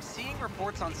 I'm seeing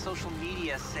reports on social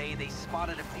media say they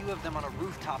spotted a few of them on a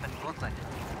rooftop in Brooklyn.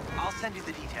 I'll send you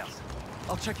the details.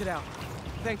 I'll check it out.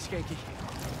 Thanks, Genki.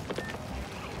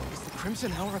 Is the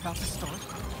Crimson Hour about to start?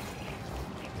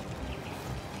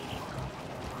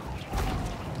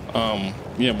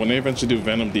 Yeah, when they eventually do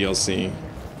Venom DLC,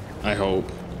 I hope.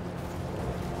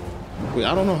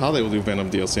 I don't know how they will do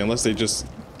Venom DLC unless they just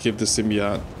give the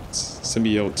symbiote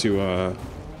to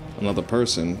another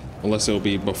person, unless it'll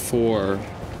be before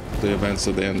the events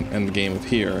of the end game of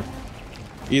here.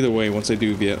 Either way, once they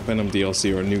do Venom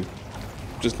DLC or new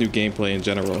gameplay in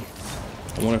general,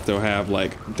 I wonder if they'll have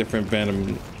like different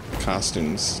Venom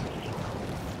costumes.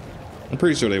 I'm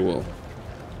pretty sure they will.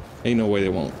 Ain't no way they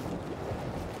won't.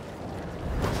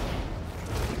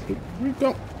 Here we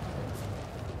go.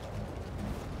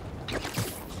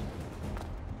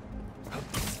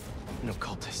 No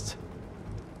cultists.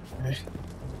 Okay.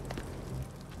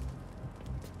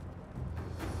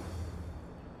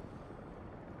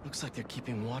 Looks like they're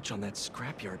keeping watch on that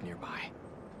scrapyard nearby.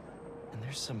 And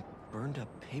there's some burned up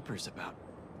papers about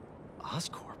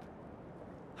Oscorp.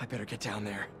 I better get down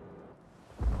there.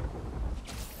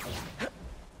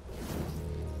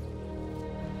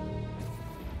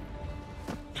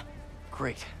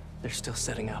 Great. They're still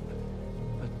setting up.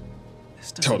 But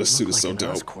this doesn't this suit look is like so an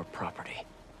dope. Oscorp property.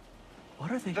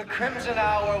 What are they? The Crimson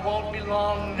Hour won't be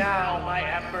long now, my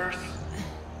embers.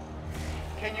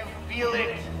 Can you feel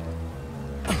it?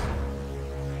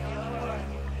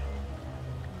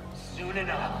 Soon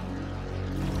enough.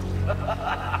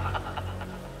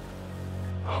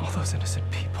 All those innocent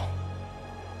people.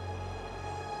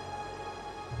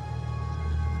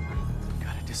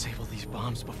 Gotta disable these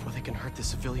bombs before they can hurt the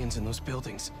civilians in those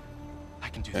buildings. I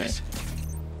can do this.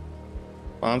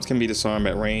 Bombs can be disarmed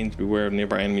at range. Beware of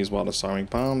nearby enemies while disarming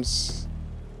bombs.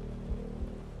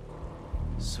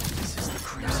 So this is the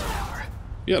Crimson Hour.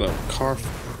 You got a car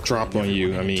drop on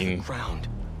you. I mean,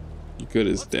 you good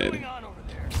as dead.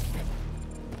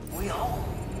 We own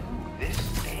this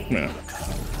thing. Yeah.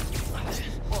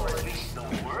 Or at least the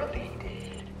worthy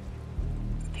did.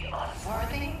 The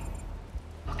unworthy?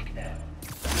 Look at them.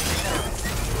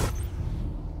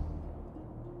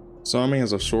 Disarming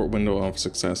has a short window of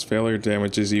success. Failure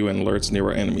damages you and alerts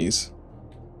nearby enemies.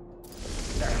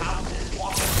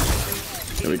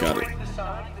 There we got it.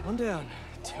 One down.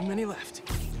 Too many left.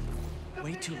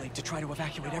 Way too late to try to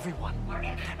evacuate everyone.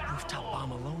 That rooftop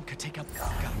bomb alone could take up.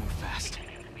 Gotta move fast.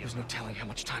 There's no telling how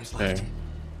much time's left. Okay.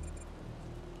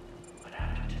 But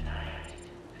after tonight,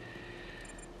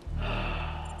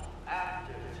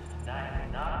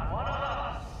 not one of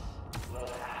us will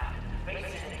have to face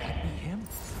it again. Him?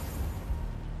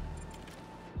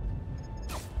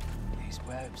 These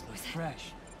webs look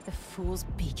fresh. The Fool's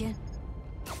Beacon?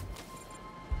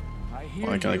 I hear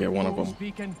I gotta get one of them.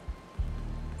 Beacon.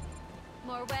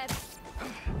 More webs.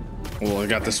 Well, I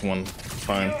got this one.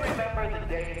 Fine. Remember the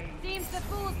day Seems the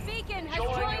Fool's Beacon has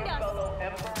joined us. fellow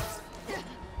emperor?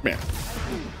 Man.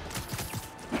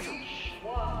 Each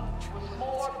one was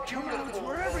more beautiful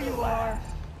Wherever you are.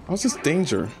 How's this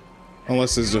danger?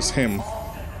 Unless it's just him.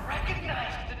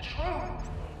 Recognize the truth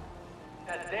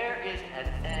that there is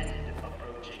an end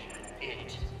approaching.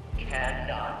 It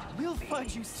cannot. We'll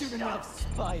find you soon enough,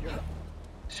 Spider.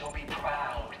 So be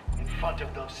proud in front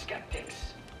of those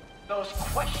skeptics, those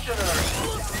questioners.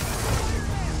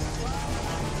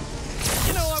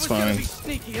 You know, I was Fine. gonna be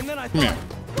sneaky, and then I thought,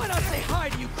 why not say hi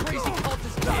to you crazy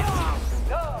cultist kids?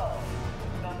 No,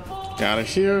 the fool Got it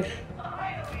here.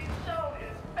 finally showed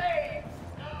his face.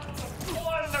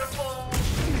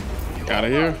 Wonderful. Got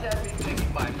it here.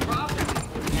 Everything by property.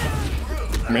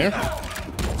 Come here.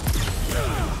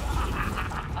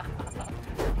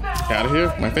 Got it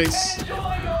here. My face. Enjoy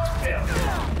your film.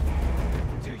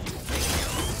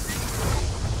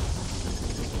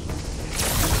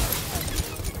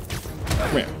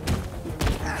 Come here.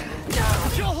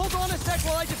 Would y'all hold on a sec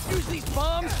while I defuse these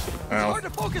bombs? It's Ow. hard to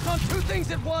focus on two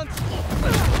things at once.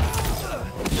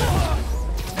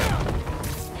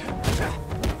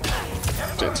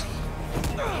 Shit.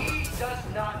 He does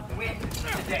not win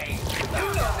today. You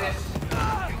know this. You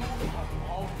are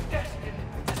all destined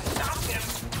to stop him.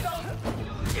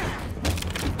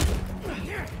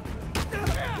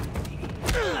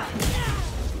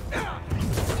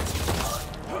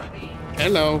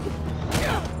 Hello.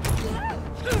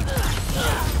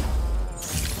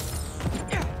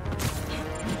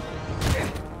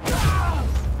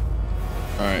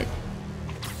 All right.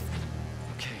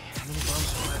 Okay, how many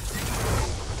bombs are left?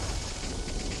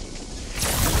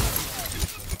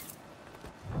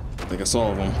 I think I saw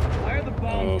all of them. Why are the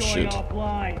bombs Oh, going shit.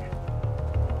 offline?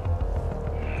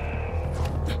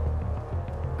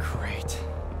 Great.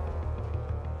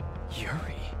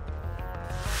 Yuri.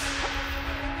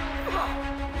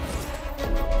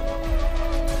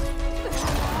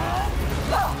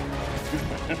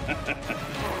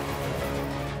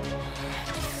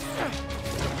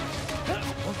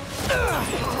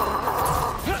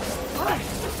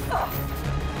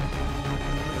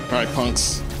 All right,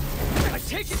 punks. I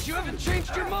take it you haven't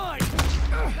changed your mind.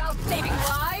 About saving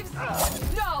lives?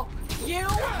 No! You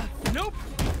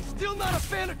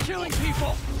fan of killing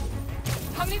people.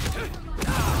 How many?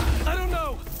 I don't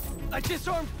know. I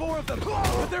disarmed 4 of them,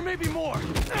 but there may be more.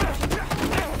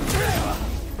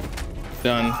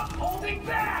 Done. Holding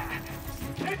back!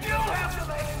 If you have to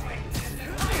make me,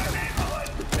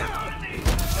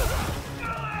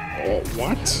 Oh,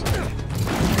 what?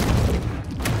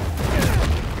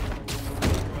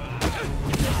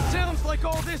 Sounds like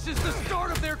all this is the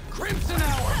start of their Crimson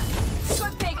Hour.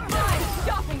 Good thing I'm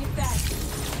stopping it then.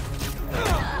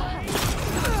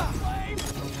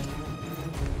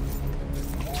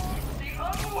 the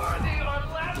unworthy are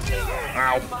laughing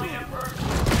at my emperor.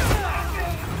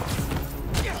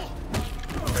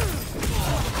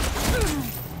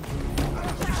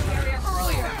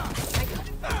 Earlier,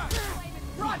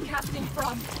 broadcasting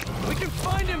from. We can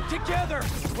find him together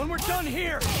when we're done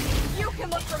here. You can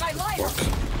look for my lighter.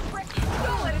 Rick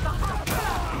stole it at the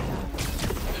hospital.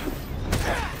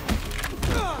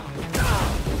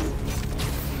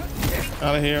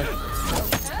 Out of here.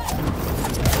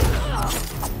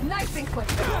 Nice and quick.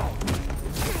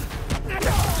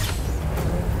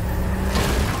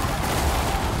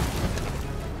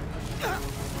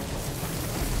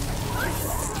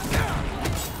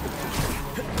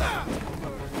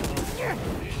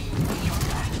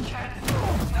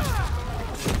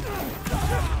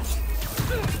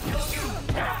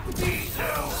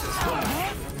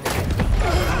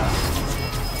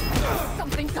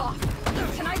 Something's off.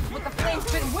 Tonight's what the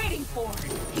flame's been waiting for.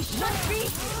 He should be.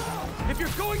 If you're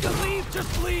going to leave,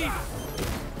 just leave.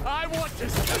 I want to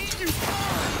see you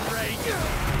burn, Ray.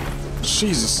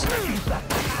 Jesus.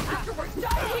 After we're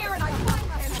done here and I find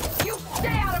him, you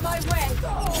stay out of my way.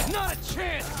 Not a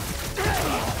chance.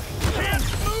 Can't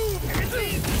move in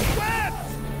these webs.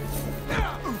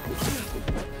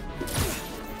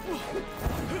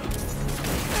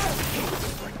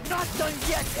 We're not done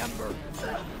yet, Ember.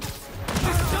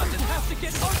 This doesn't have to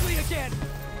get ugly again.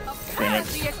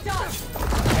 Apparently it does.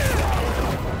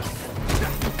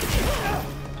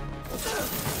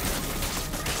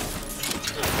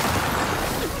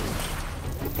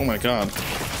 Oh my god. I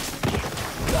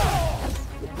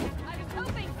was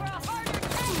hoping for a harder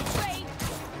attack, Ray.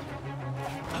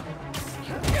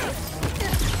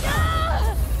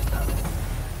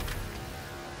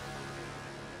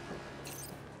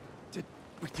 Did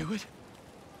we do it?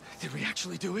 Did we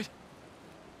actually do it?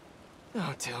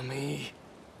 Don't tell me.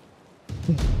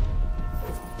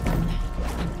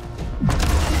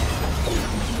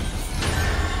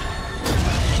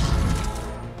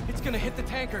 It's gonna hit the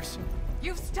tankers.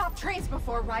 You've stopped trains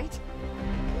before, right?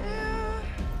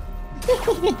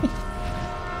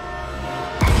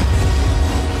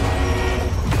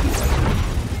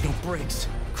 No brakes.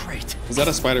 Great. Is that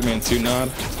a Spider-Man 2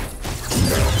 nod?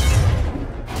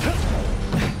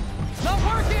 It's not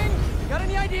working! Got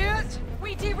any ideas?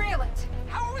 We derail it.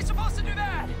 How are we supposed to do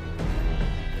that?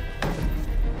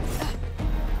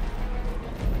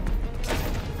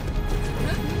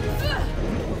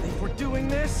 If we're doing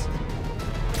this...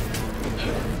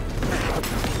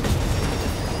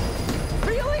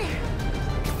 Really?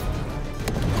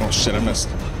 Oh shit, I missed.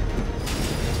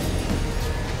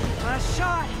 Last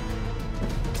shot!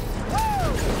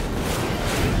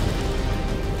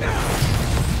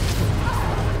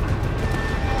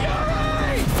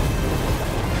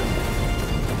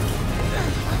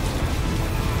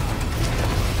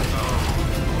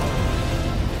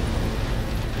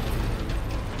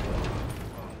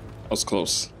 That was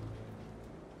close.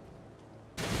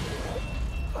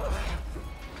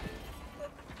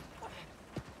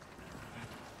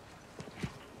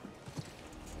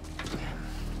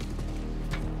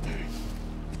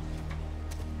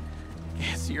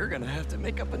 Guess you're gonna have to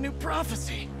make up a new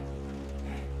prophecy.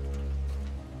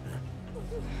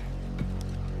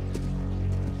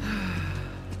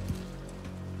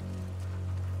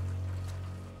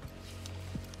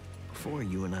 Before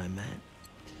you and I met,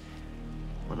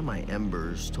 one of my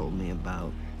embers told me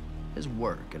about his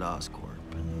work at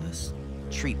Oscorp and this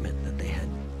treatment that they had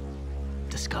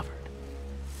discovered.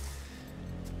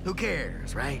 Who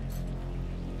cares, right?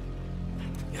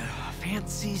 A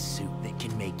fancy suit that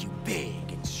can make you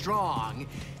big and strong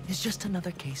is just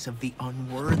another case of the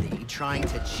unworthy trying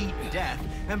to cheat death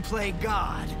and play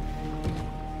God.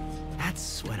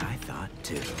 That's what I thought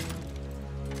too.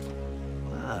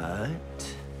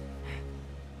 But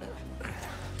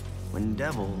when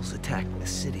devils attack the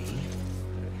city,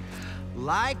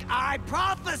 like I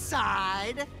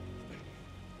prophesied,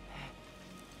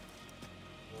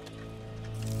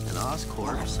 and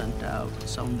Oscorp sent out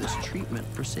some of this treatment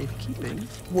for safekeeping.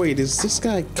 Wait, is this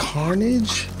guy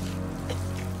Carnage?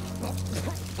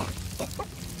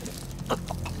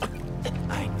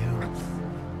 I knew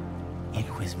it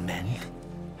was meant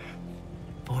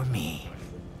for me.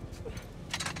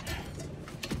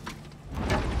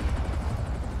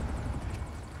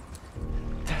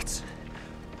 That's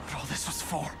what all this was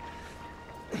for.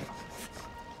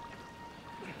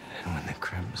 And when the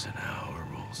Crimson Hour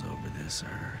rolls over this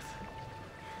earth,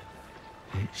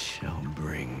 it shall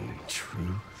bring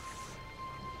truth.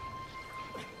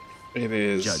 It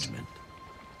is judgment.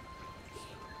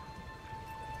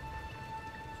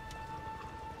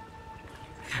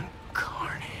 And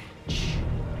carnage.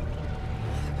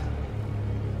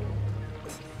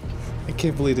 I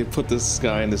can't believe they put this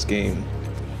guy in this game.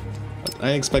 I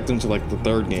didn't expect him to like the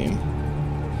third game.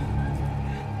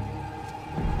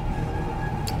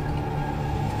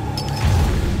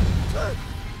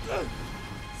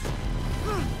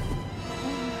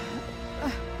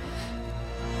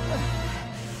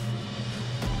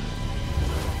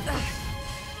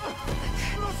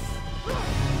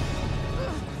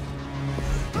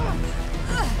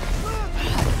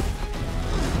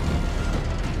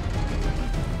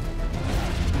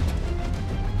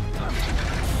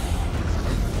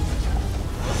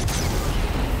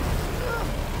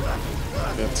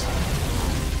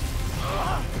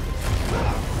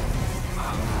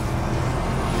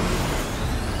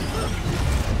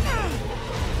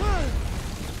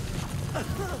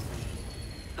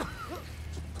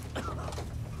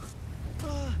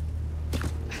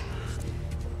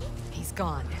 He's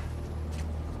gone.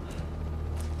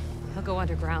 He'll go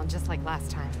underground just like last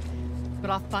time, but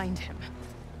I'll find him.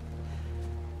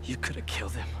 You could have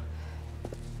killed him,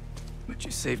 but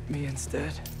you saved me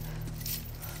instead.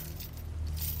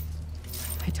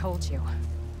 I told you,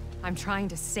 I'm trying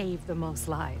to save the most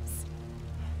lives.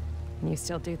 And you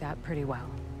still do that pretty well.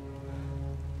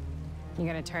 You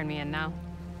gonna turn me in now?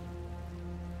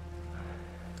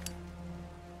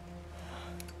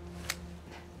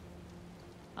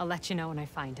 I'll let you know when I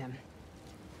find him.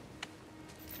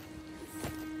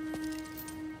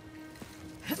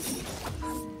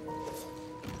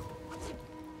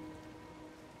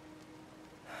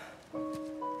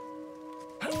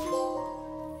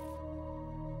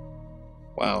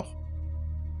 Wow.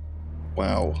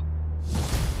 Wow. The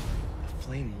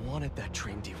Flame wanted that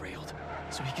train derailed,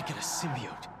 so he could get a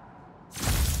symbiote.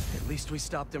 At least we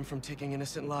stopped him from taking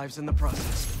innocent lives in the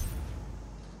process.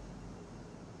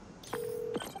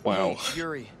 Wow. Hey,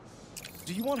 Yuri,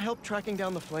 do you want help tracking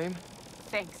down the Flame?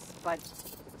 Thanks, but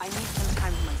I need some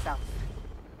time to myself.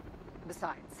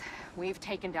 Besides, we've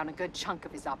taken down a good chunk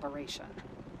of his operation,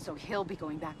 so he'll be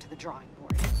going back to the drawing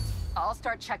board. I'll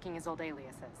start checking his old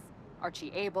aliases.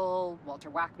 Archie Abel,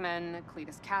 Walter Wackman,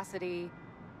 Cletus Cassidy.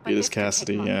 But Cletus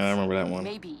Cassidy, yeah, I remember that one.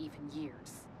 Maybe even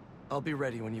years. I'll be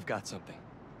ready when you've got something.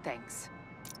 Thanks.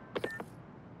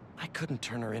 I couldn't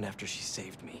turn her in after she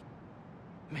saved me.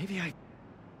 Maybe I...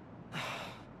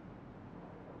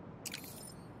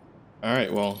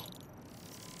 Alright, well.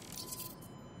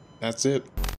 That's it.